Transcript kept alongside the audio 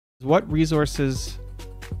What resources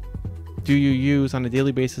do you use on a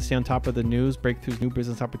daily basis to stay on top of the news, breakthroughs, new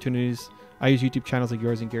business opportunities? I use YouTube channels like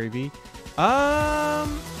yours and Gary Vee.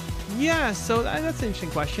 Yeah, so that's an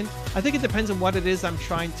interesting question. I think it depends on what it is I'm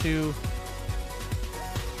trying to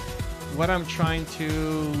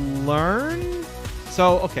learn.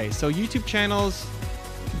 So, okay, so YouTube channels,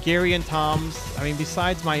 Gary and Tom's, I mean,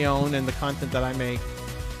 besides my own and the content that I make,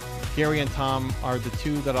 Gary and Tom are the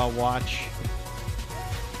two that I'll watch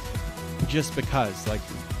just because, like,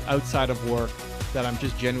 outside of work that I'm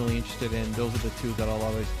just genuinely interested in. Those are the two that I'll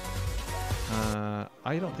always...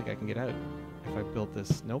 I don't think I can get out if I build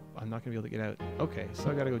this. Nope, I'm not going to be able to get out. Okay, so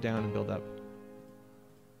I got to go down and build up.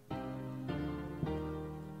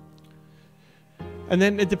 And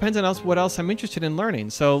then it depends on what else I'm interested in learning.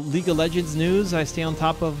 So League of Legends news, I stay on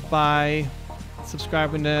top of by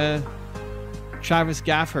subscribing to Travis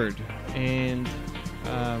Gafford and,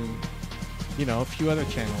 you know, a few other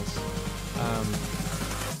channels.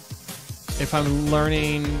 If I'm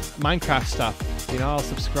learning Minecraft stuff, you know, I'll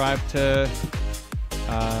subscribe to,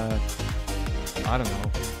 I don't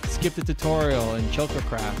know, Skip the Tutorial and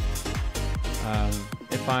Chokercraft.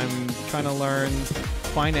 If I'm trying to learn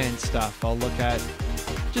finance stuff, I'll look at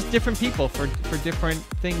just different people for different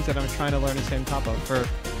things that I'm trying to learn and stay on top of.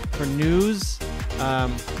 For news,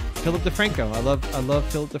 Philip DeFranco. I love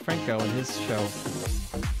Philip DeFranco and his show.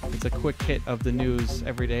 It's a quick hit of the news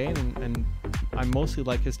every day, and I mostly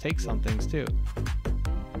like his takes on things too.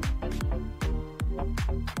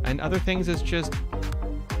 And other things is just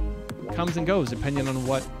comes and goes depending on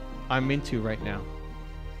what I'm into right now.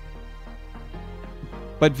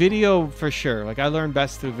 But video for sure. Like, I learn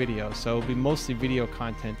best through video, so it'll be mostly video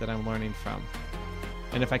content that I'm learning from.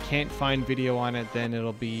 And if I can't find video on it, then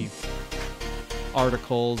it'll be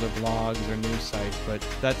articles or blogs or news sites. But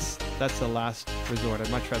that's the last resort.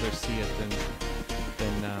 I'd much rather see it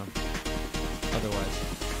than otherwise.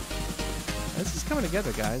 This is coming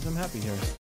together, guys. I'm happy here.